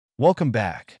Welcome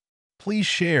back. Please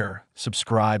share,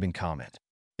 subscribe, and comment.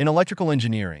 In electrical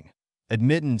engineering,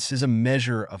 admittance is a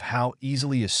measure of how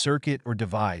easily a circuit or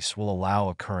device will allow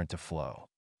a current to flow.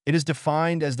 It is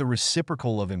defined as the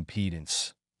reciprocal of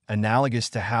impedance, analogous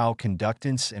to how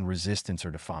conductance and resistance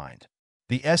are defined.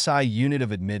 The SI unit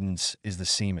of admittance is the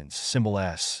Siemens, symbol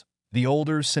S. The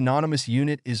older synonymous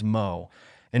unit is mho,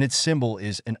 and its symbol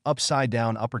is an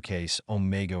upside-down uppercase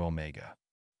omega omega.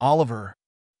 Oliver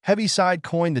Heaviside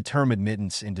coined the term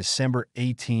admittance in December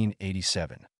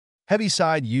 1887.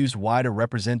 Heaviside used Y to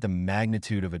represent the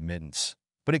magnitude of admittance,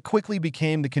 but it quickly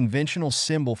became the conventional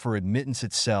symbol for admittance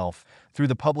itself through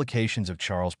the publications of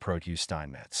Charles Proteus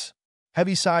Steinmetz.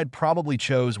 Heaviside probably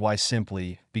chose Y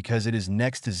simply because it is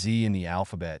next to Z in the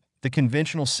alphabet, the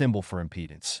conventional symbol for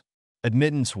impedance.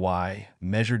 Admittance Y,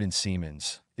 measured in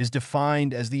Siemens, is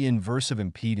defined as the inverse of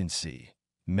impedance Z,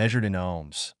 measured in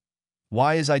ohms.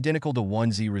 Y is identical to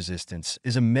 1Z resistance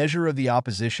is a measure of the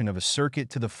opposition of a circuit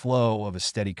to the flow of a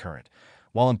steady current,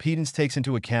 while impedance takes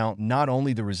into account not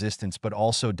only the resistance but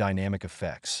also dynamic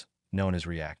effects, known as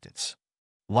reactance.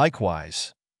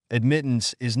 Likewise,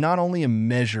 admittance is not only a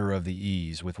measure of the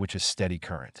ease with which a steady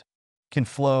current can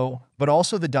flow, but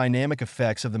also the dynamic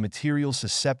effects of the material's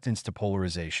susceptance to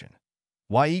polarization.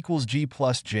 Y equals G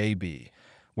plus JB,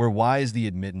 where Y is the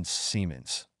admittance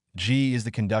Siemens, G is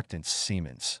the conductance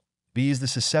Siemens, B is the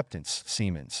susceptance,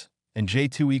 Siemens, and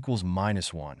J2 equals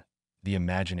 -1, the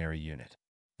imaginary unit.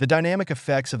 The dynamic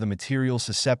effects of the material's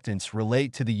susceptance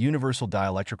relate to the universal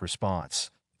dielectric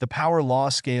response, the power law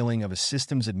scaling of a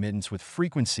system's admittance with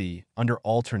frequency under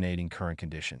alternating current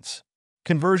conditions.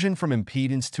 Conversion from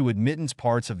impedance to admittance.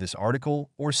 Parts of this article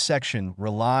or section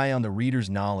rely on the reader's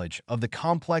knowledge of the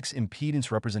complex impedance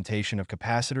representation of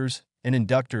capacitors and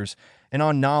inductors and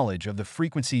on knowledge of the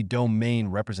frequency domain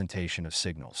representation of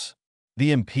signals.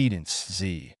 The impedance,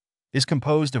 Z, is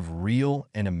composed of real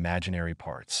and imaginary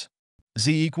parts.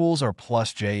 Z equals R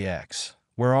plus Jx,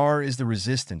 where R is the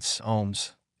resistance,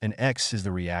 ohms, and X is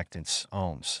the reactance,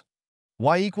 ohms.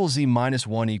 Y equals Z minus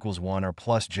 1 equals 1 R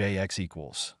plus Jx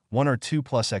equals 1 R2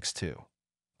 plus X2,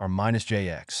 R minus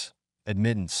Jx.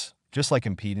 Admittance, just like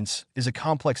impedance, is a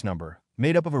complex number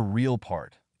made up of a real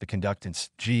part, the conductance,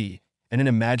 G, and an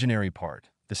imaginary part,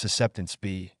 the susceptance,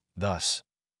 B. Thus,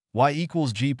 Y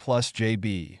equals G plus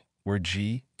JB, where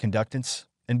G, conductance,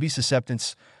 and B,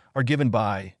 susceptance, are given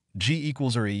by G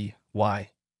equals RE,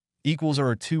 Y equals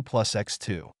R2 plus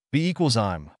X2, B equals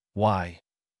I'm, Y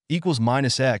equals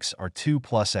minus X R2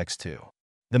 plus X2.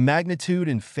 The magnitude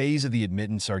and phase of the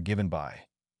admittance are given by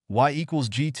Y equals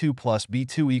G2 plus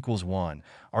B2 equals 1,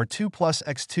 R2 plus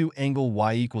X2 angle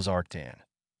Y equals arctan,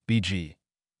 BG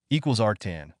equals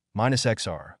arctan minus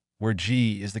XR, where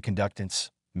G is the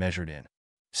conductance, measured in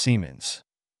Siemens,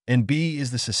 and B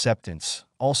is the susceptance,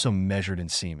 also measured in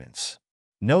Siemens.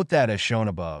 Note that, as shown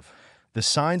above, the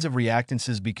signs of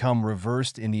reactances become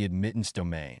reversed in the admittance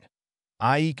domain,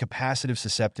 i.e. capacitive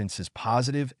susceptance is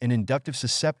positive and inductive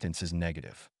susceptance is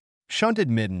negative. Shunt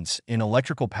admittance in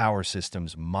electrical power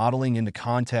systems modeling in the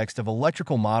context of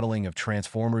electrical modeling of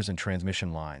transformers and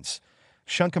transmission lines.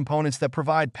 Shunt components that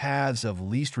provide paths of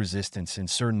least resistance in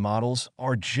certain models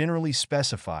are generally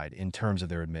specified in terms of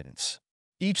their admittance.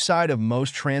 Each side of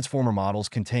most transformer models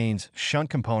contains shunt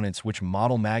components which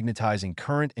model magnetizing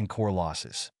current and core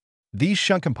losses. These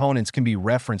shunt components can be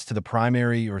referenced to the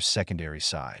primary or secondary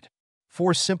side.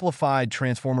 For simplified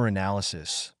transformer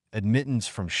analysis, admittance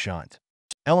from shunt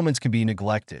elements can be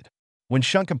neglected. When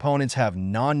shunt components have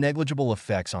non-negligible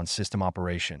effects on system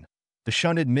operation, the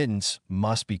shunt admittance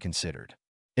must be considered.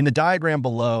 In the diagram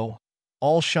below,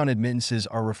 all shunt admittances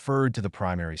are referred to the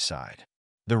primary side.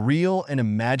 The real and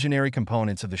imaginary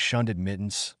components of the shunt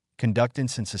admittance,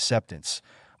 conductance, and susceptance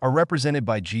are represented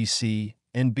by GC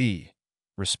and B,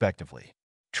 respectively.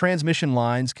 Transmission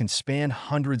lines can span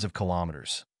hundreds of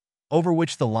kilometers, over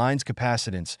which the line's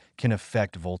capacitance can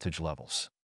affect voltage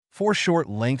levels. For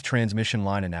short-length transmission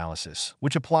line analysis,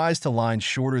 which applies to lines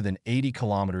shorter than 80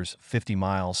 kilometers, 50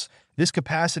 miles, this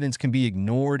capacitance can be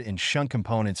ignored and shunt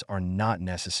components are not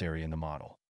necessary in the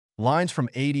model. Lines from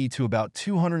 80 to about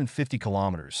 250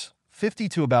 kilometers, 50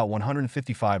 to about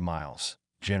 155 miles,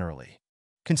 generally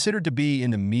considered to be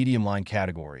in the medium line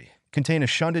category, contain a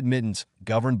shunt admittance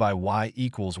governed by Y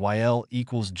equals YL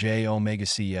equals J omega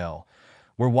CL,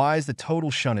 where Y is the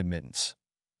total shunt admittance.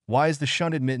 Y is the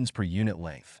shunt admittance per unit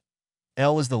length.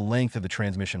 L is the length of the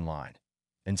transmission line,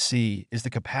 and C is the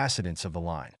capacitance of the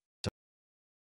line.